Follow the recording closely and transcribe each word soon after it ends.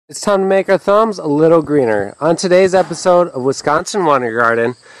It's time to make our thumbs a little greener. On today's episode of Wisconsin Wonder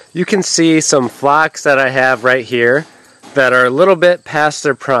Garden, you can see some phlox that I have right here that are a little bit past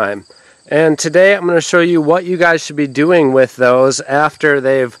their prime. And today I'm going to show you what you guys should be doing with those after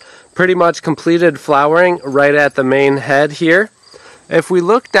they've pretty much completed flowering right at the main head here. If we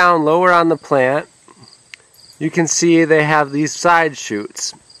look down lower on the plant, you can see they have these side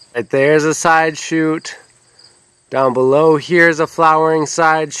shoots. Right there's a side shoot. Down below here's a flowering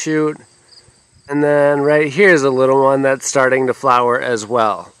side shoot, and then right here's a little one that's starting to flower as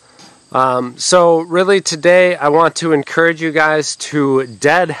well. So really today I want to encourage you guys to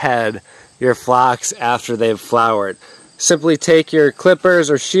deadhead your phlox after they've flowered. Simply take your clippers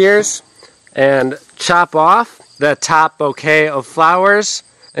or shears and chop off the top bouquet of flowers,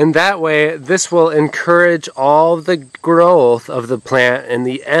 and that way this will encourage all the growth of the plant and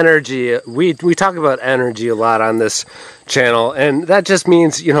the energy. We talk about energy a lot on this channel, and that just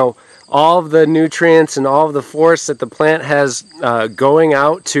means, you know, all of the nutrients and all of the force that the plant has going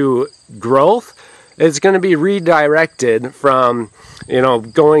out to growth is going to be redirected from, you know,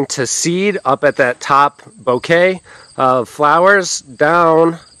 going to seed up at that top bouquet of flowers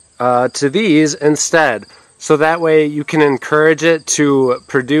down to these instead. So that way you can encourage it to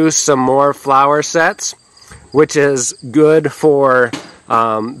produce some more flower sets, which is good for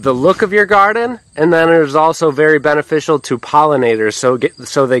the look of your garden, and then it is also very beneficial to pollinators.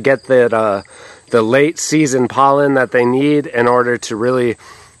 So they get the late season pollen that they need in order to really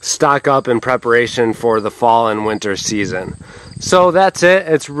stock up in preparation for the fall and winter season. So that's it.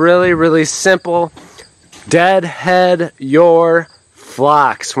 It's really, really simple. Deadhead your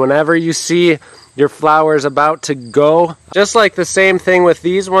phlox. Whenever you see your flowers about to go, just like the same thing with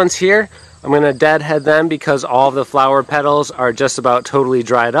these ones here, I'm going to deadhead them because all of the flower petals are just about totally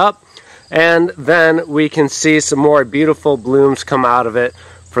dried up, and then we can see some more beautiful blooms come out of it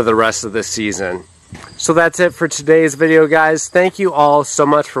for the rest of the season. So that's it for today's video, guys. Thank you all so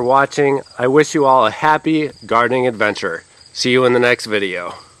much for watching. I wish you all a happy gardening adventure. See you in the next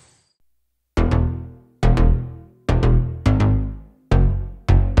video.